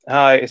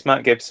Hi, it's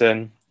Matt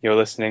Gibson. You're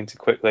listening to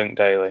Quick Link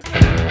Daily.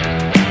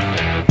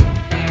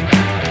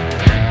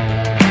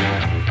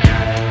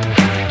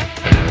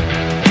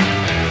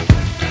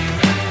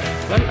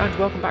 Hello and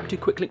welcome back to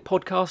Quick Link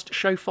Podcast,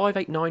 show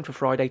 589 for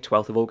Friday,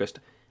 12th of August.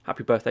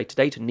 Happy birthday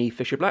today to Niamh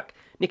Fisher-Black,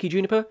 Nicky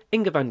Juniper,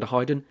 Inga van der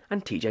Heijden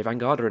and TJ van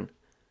Garderen.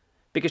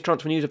 Biggest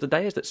transfer news of the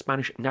day is that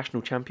Spanish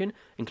national champion,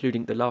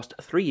 including the last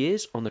 3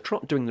 years on the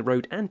trot doing the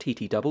road and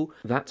TT double,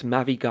 that's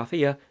Mavi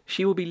Garcia.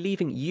 She will be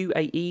leaving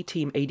UAE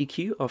Team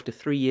ADQ after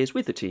 3 years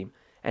with the team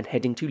and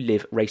heading to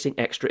Live Racing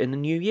Extra in the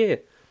new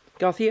year.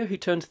 Garcia, who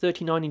turns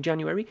 39 in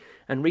January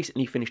and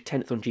recently finished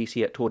 10th on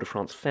GC at Tour de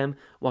France Femme,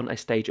 won a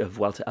stage of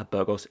Vuelta a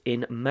Burgos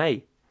in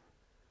May.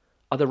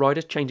 Other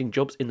riders changing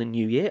jobs in the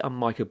new year are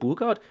Maaike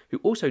Boergaard, who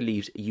also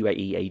leaves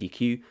UAE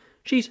ADQ.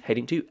 She's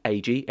heading to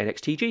AG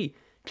NXTG.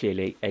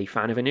 Clearly a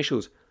fan of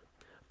initials.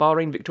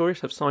 Bahrain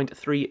Victorious have signed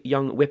 3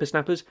 young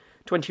whippersnappers.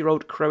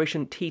 20-year-old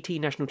Croatian TT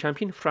national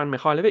champion Fran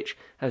Mihailovic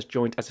has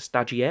joined as a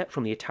stagiaire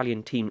from the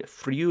Italian team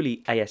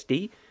Friuli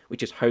ASD,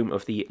 which is home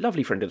of the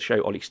lovely friend of the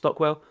show, Ollie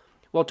Stockwell,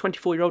 while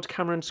 24-year-olds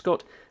Cameron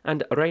Scott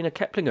and Reina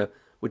Keplinger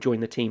will join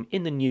the team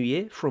in the new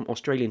year from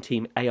Australian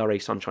team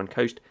ARA Sunshine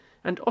Coast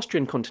and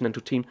Austrian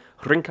continental team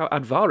Rincau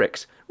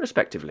Advarex,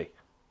 respectively.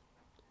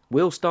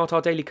 We'll start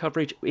our daily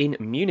coverage in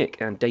Munich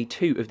and day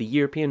 2 of the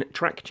European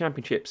Track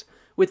Championships,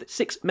 with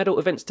 6 medal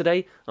events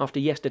today after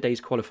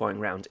yesterday's qualifying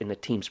rounds in the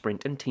team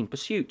sprint and team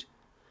pursuit.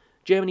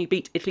 Germany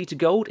beat Italy to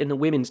gold in the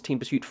women's team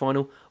pursuit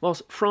final,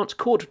 whilst France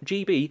caught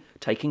GB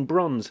taking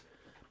bronze.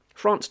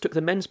 France took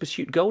the men's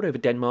pursuit gold over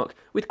Denmark,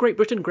 with Great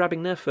Britain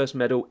grabbing their first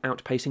medal,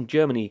 outpacing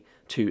Germany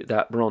to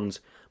that bronze.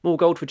 More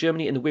gold for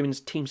Germany in the women's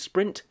team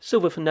sprint,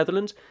 silver for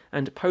Netherlands,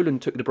 and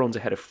Poland took the bronze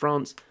ahead of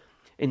France.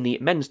 In the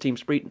men's team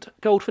sprint,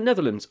 gold for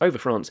Netherlands over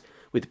France,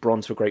 with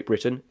bronze for Great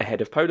Britain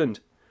ahead of Poland.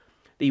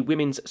 The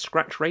women's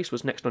scratch race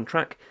was next on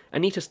track,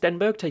 Anita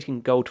Stenberg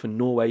taking gold for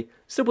Norway,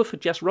 silver for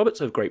Jess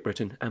Roberts of Great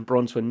Britain, and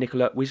bronze for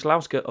Nikola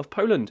Wieslowska of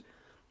Poland.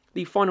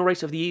 The final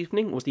race of the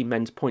evening was the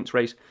men's points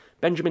race,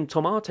 Benjamin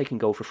Thomas taking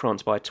gold for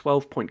France by a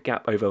 12-point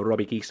gap over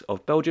Robbie Gies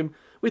of Belgium,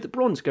 with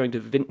bronze going to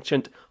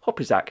Vincent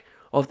Hoppizak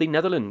of the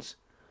Netherlands.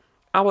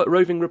 Our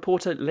roving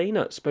reporter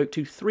Lena spoke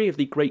to 3 of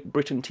the Great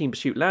Britain team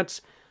pursuit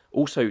lads,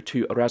 also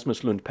to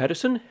Rasmus Lund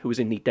Pedersen, who was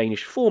in the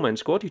Danish 4-man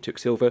squad who took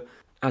silver,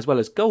 as well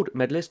as gold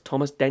medalist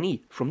Thomas Denis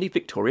from the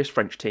victorious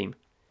French team.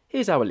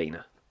 Here's our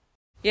Lena.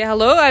 Yeah,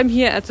 hello, I'm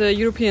here at the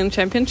European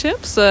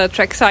Championships,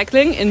 track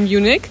cycling in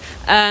Munich,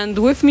 and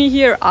with me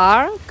here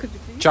are... Could you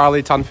please?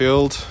 Charlie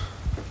Tanfield,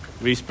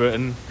 Reese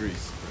Britton,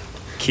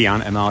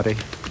 Kian Amadi.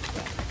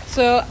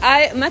 So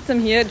I met them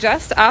here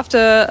just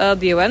after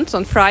the event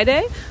on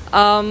Friday.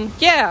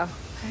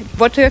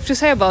 What do you have to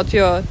say about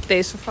your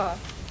day so far?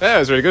 Yeah, it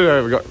was really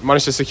good. We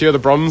managed to secure the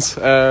bronze.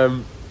 We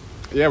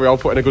all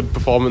put in a good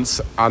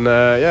performance, and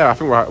I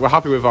think we're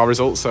happy with our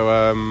results.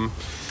 So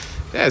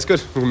it's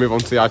good. We'll move on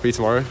to the IP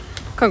tomorrow.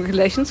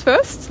 Congratulations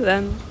first,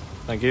 then.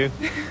 Thank you.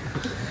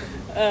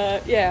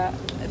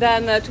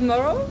 Then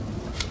tomorrow.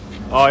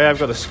 Oh yeah, I've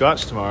got the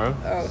scratch tomorrow.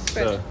 Oh,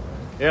 scratch.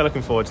 So,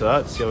 looking forward to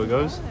that. See how it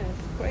goes.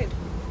 Great.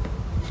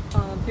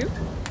 You?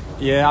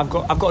 Yeah, I've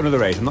got another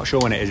race. I'm not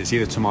sure when it is. It's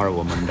either tomorrow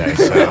or Monday,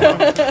 so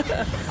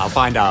I'll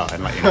find out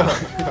and let you know.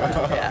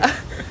 Yeah.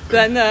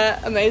 Then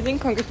amazing,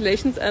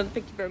 congratulations and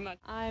thank you very much.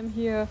 I'm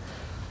here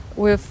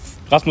with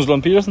Rasmus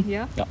Lund Pedersen.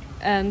 Yeah. Yeah.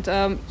 And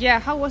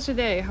how was your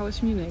day? How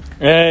was Munich?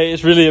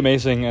 It's really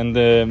amazing, and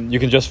you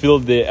can just feel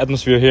the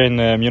atmosphere here in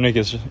Munich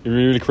is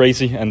really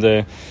crazy. And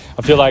I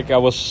feel like I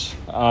was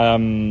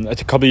a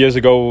couple of years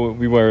ago.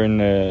 We were in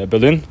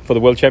Berlin for the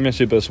World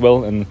Championship as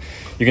well, and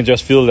you can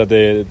just feel that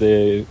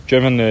the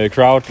German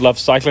crowd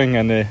loves cycling,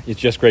 and it's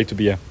just great to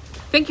be here.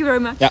 Thank you very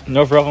much. Yeah,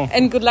 no problem.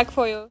 And good luck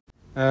for you.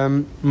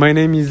 My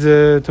name is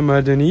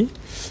Thomas Denis.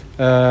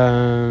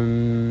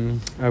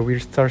 I will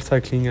start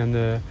cycling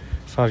at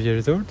 5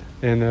 years old,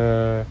 and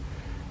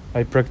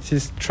I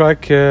practice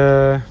track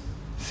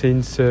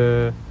since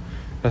I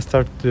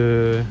started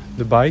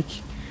the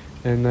bike,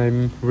 and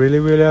I'm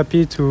really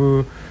happy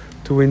to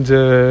win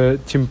the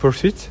team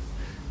pursuit.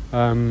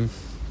 The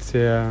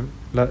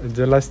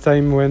last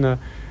time when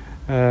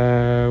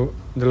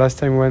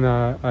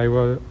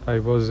I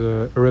was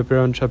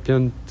European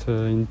champion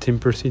in team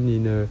pursuit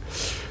in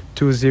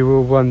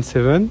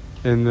 2017,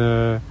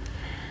 and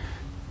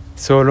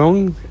so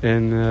long,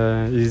 and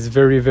it's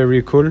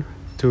very cool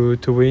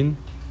to win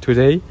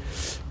today.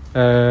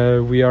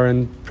 We are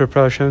in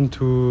preparation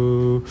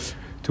to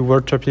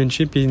World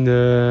Championship in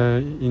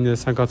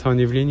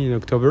Saint-Quentin-en-Yvelines in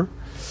October.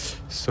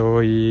 So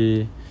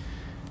he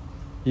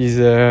is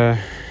a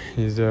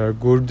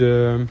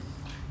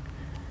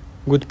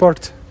good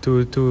part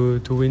to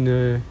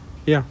win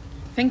here.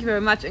 Thank you very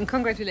much and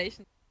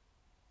congratulations.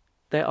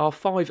 There are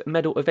 5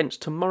 medal events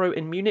tomorrow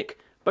in Munich,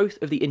 both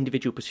of the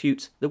individual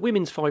pursuits, the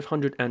women's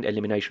 500 and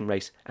elimination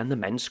race, and the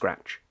men's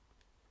scratch.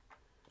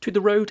 To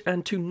the road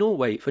and to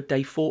Norway for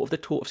day 4 of the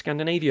Tour of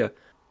Scandinavia.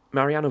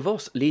 Marianne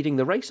Vos leading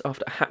the race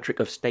after a hat-trick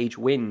of stage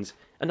wins.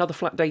 Another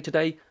flat day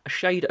today, a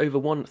shade over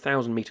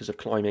 1,000 metres of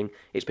climbing.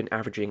 It's been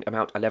averaging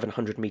about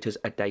 1,100 metres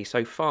a day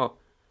so far.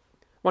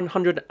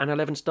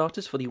 111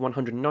 starters for the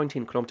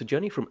 119km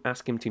journey from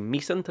Askim to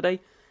Misen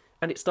today,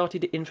 and it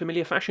started in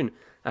familiar fashion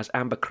as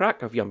Amber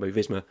Kraak of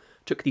Jumbo-Visma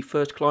took the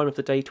first climb of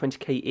the day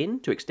 20k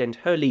in to extend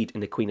her lead in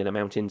the Queen of the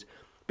Mountains,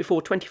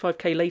 before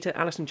 25k later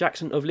Alison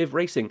Jackson of Liv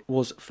Racing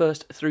was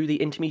first through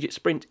the intermediate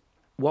sprint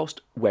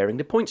whilst wearing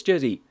the points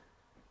jersey.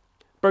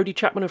 Brody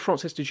Chapman of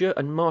Frances de Jure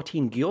and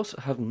Martin Gios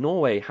of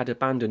Norway had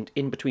abandoned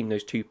in between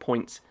those 2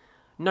 points.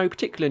 No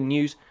particular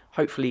news,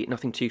 hopefully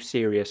nothing too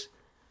serious.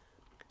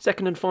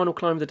 Second and final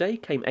climb of the day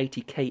came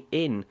 80k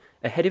in.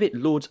 Ahead of it,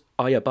 Lords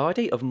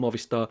Ayabade of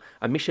Movistar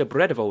and Misha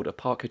Bredevold of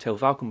Park Hotel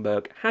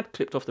Valkenburg had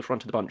clipped off the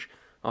front of the bunch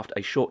after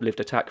a short-lived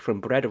attack from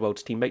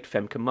Bredevold's teammate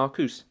Femke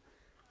Marcus.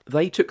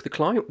 They took the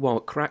climb while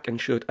Kraak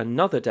ensured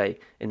another day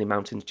in the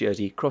Mountains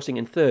jersey, crossing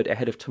in third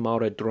ahead of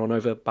Tamara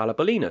Dronova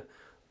Balabalina,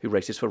 who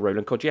races for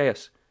Roland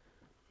Kojeas.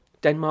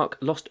 Denmark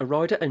lost a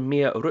rider and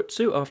Mia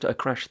Rutsu after a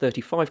crash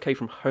 35k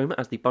from home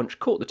as the bunch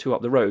caught the 2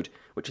 up the road,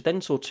 which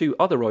then saw 2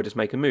 other riders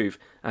make a move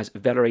as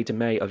Valerie de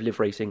May of Liv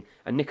Racing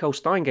and Nicole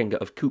Steinganger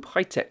of Coop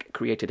High-Tech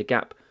created a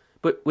gap.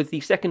 But with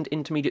the second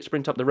intermediate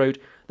sprint up the road,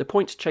 the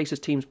points chasers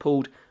teams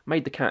pulled,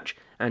 made the catch,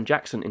 and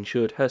Jackson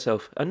ensured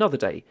herself another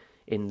day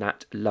in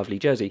that lovely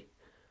jersey.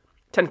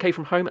 10k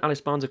from home, Alice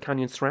Barnes of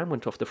Canyon SRAM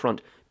went off the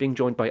front, being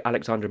joined by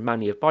Alexandra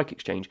Manley of Bike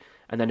Exchange,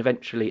 and then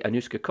eventually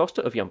Anushka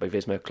Costa of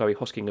Jumbo-Visma, Chloe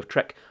Hosking of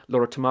Trek,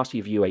 Laura Tomasi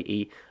of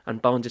UAE,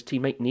 and Barnes'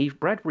 teammate Neve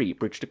Bradbury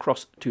bridged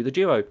across to the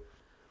duo.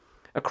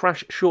 A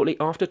crash shortly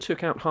after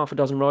took out half a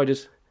dozen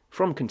riders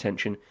from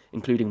contention,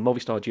 including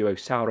Movistar duo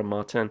Saura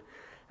Martin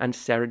and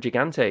Sarah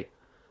Gigante.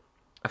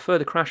 A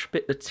further crash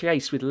bit the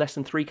chase with less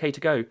than 3k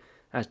to go,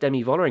 as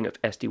Demi Vollering of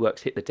SD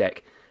Works hit the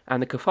deck,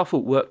 and the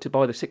kerfuffle worked to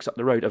buy the 6 up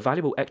the road a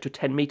valuable extra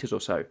 10 metres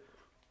or so.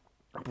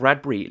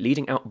 Bradbury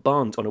leading out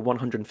Barnes on a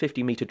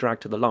 150-metre drag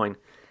to the line,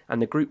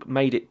 and the group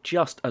made it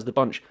just as the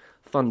bunch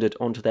thundered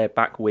onto their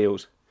back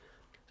wheels.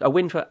 A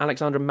win for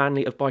Alexandra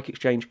Manley of Bike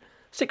Exchange,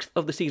 6th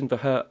of the season for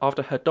her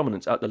after her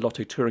dominance at the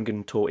Lotto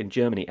Thüringen Tour in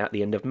Germany at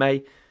the end of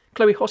May.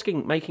 Chloe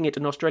Hosking making it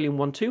an Australian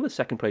 1-2 with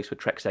 2nd place for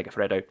Trek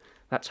Segafredo.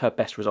 That's her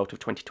best result of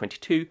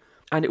 2022.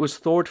 And it was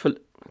third for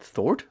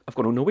Laura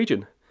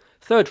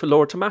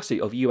Tomasi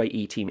of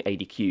UAE Team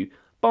ADQ,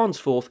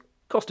 Barnes 4th,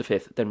 Costa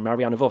 5th, then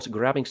Marianne Vos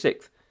grabbing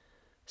 6th.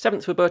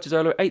 7th for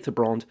Bertizzolo, 8th for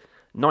Brand,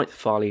 9th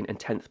Farlene and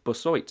 10th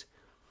Bussoit.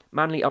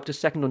 Manley up to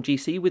 2nd on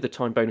GC with the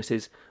time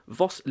bonuses.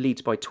 Vos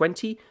leads by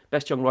 20,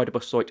 best young rider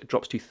Bussoit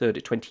drops to 3rd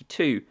at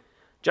 22.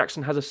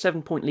 Jackson has a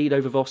 7-point lead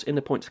over Vos in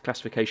the points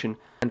classification,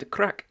 and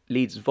Kraak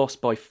leads Vos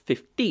by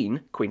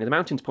 15 Queen of the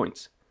Mountains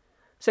points.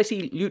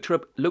 Ceci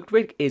Luttrup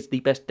Ludwig is the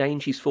best Dane,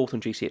 she's 4th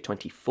on GC at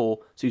 24.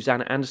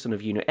 Susanna Anderson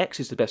of Uno X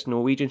is the best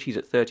Norwegian, she's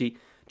at 30.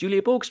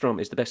 Julia Borgstrom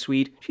is the best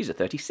Swede, she's at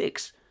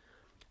 36.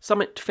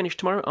 Summit finished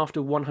tomorrow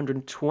after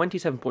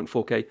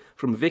 127.4k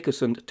from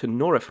Vikersund to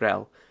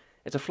Norefrel.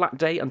 It's a flat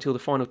day until the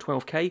final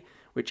 12k,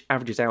 which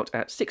averages out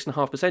at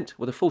 6.5%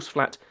 with a false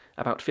flat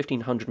about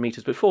 1,500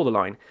 metres before the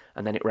line,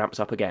 and then it ramps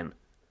up again.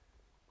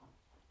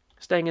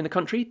 Staying in the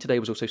country, today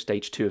was also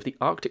stage 2 of the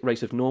Arctic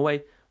Race of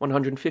Norway,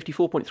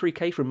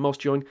 154.3k from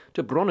Mosjøen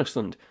to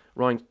Brønnøysund,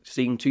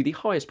 rising to the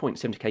highest point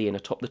 70k in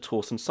atop the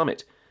Torsen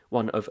summit,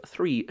 one of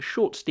 3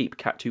 short steep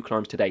Cat 2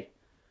 climbs today.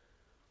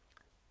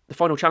 The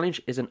final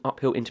challenge is an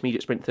uphill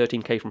intermediate sprint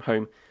 13k from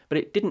home, but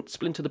it didn't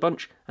splinter the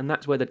bunch, and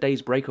that's where the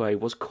day's breakaway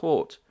was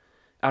caught.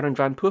 Aaron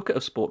Van Purke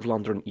of Sport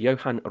Vlaanderen,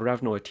 Johan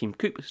Ravnoy of Team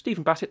Coop,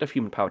 Stephen Bassett of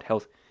Human Powered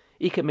Health,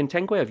 Ike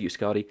Mintengwe of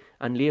Euskadi,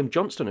 and Liam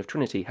Johnston of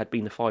Trinity had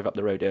been the 5 up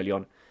the road early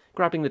on,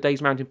 grabbing the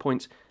day's mountain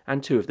points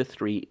and 2 of the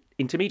 3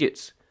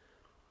 intermediates.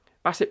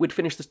 Bassett would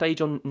finish the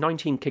stage on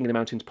 19 King of the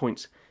Mountains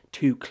points,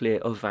 2 clear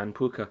of Van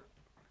Purke.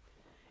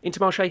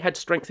 Intermarché had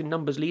strength in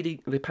numbers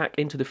leading the pack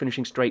into the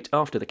finishing straight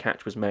after the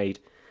catch was made,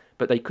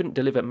 but they couldn't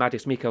deliver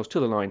Maddis Mikkels to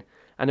the line,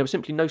 and there was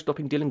simply no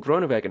stopping Dylan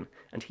Groenewegen,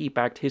 and he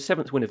bagged his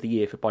 7th win of the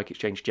year for Bike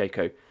Exchange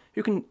Jayco,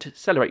 who can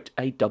celebrate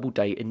a double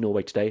day in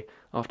Norway today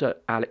after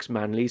Alex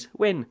Manley's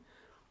win.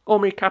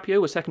 Ormri Capio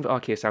was 2nd for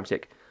Arkea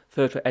Samsic,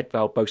 3rd for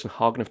Edvald Bosen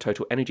Hagen of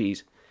Total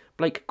Energies.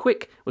 Blake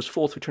Quick was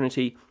 4th for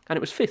Trinity, and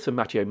it was 5th for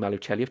Matteo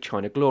Malucelli of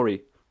China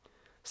Glory.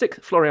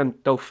 6th Florian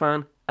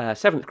Dauphin,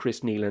 7th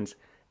Chris Neelands,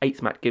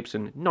 8th Matt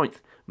Gibson, 9th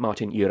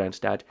Martin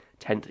Uranstad,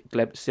 10th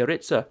Gleb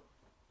Syriza.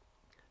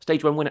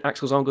 Stage 1 winner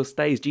Axel Zongel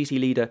stays GC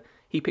leader.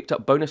 He picked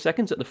up bonus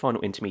seconds at the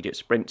final intermediate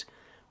sprint.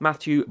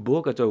 Matthew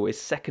Bourgadeau is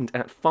 2nd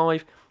at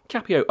 5,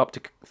 Capio up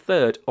to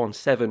 3rd on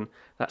 7,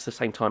 that's the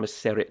same time as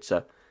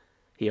Syriza.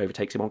 He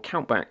overtakes him on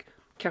countback.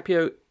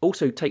 Capio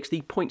also takes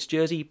the points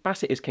jersey,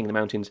 Bassett is King of the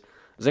Mountains,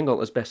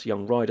 Zengel as best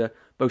young rider,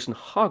 Bosen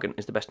Hagen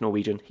is the best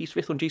Norwegian, he's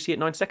 5th on GC at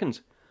 9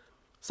 seconds.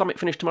 Summit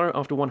finished tomorrow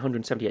after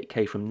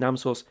 178k from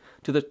Namsos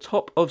to the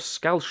top of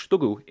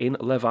Skalstugel in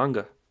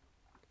Levanger.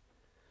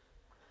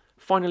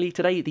 Finally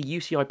today, the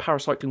UCI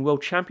Paracycling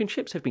World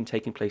Championships have been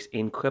taking place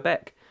in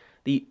Quebec.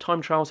 The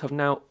time trials have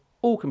now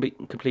all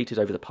been completed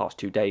over the past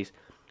 2 days,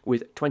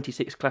 with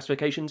 26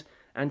 classifications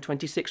and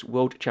 26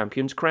 world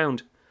champions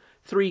crowned.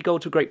 3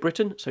 gold for Great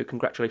Britain, so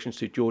congratulations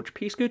to George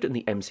Peasgood in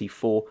the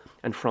MC4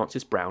 and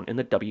Francis Brown in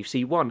the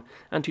WC1,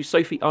 and to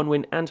Sophie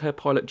Unwin and her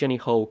pilot Jenny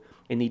Hull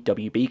in the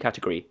WB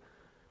category.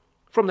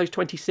 From those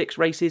 26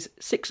 races,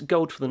 6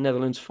 gold for the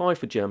Netherlands, 5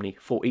 for Germany,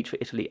 4 each for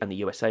Italy and the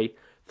USA,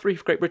 3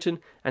 for Great Britain,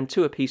 and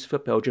 2 apiece for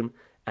Belgium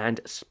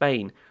and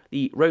Spain.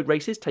 The road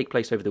races take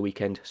place over the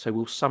weekend, so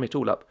we'll sum it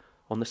all up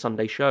on the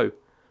Sunday show.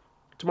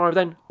 Tomorrow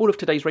then, all of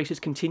today's races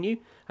continue,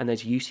 and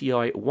there's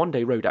UCI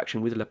one-day road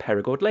action with La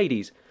Périgord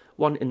Ladies,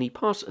 won in the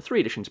past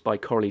 3 editions by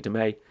Coralie de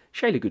May,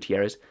 Shayla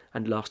Gutierrez,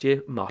 and last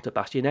year Marta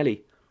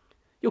Bastianelli.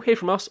 You'll hear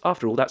from us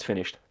after all that's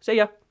finished. See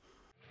ya!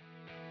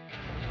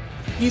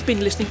 You've been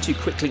listening to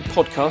Quicklink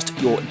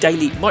Podcast, your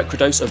daily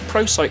microdose of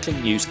pro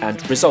cycling news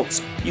and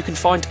results. You can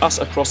find us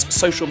across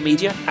social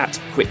media at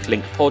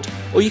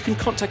QuicklinkPod, or you can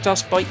contact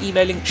us by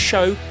emailing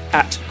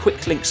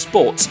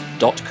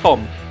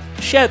show@quicklinksports.com.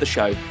 Share the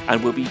show,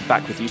 and we'll be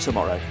back with you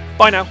tomorrow.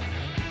 Bye now.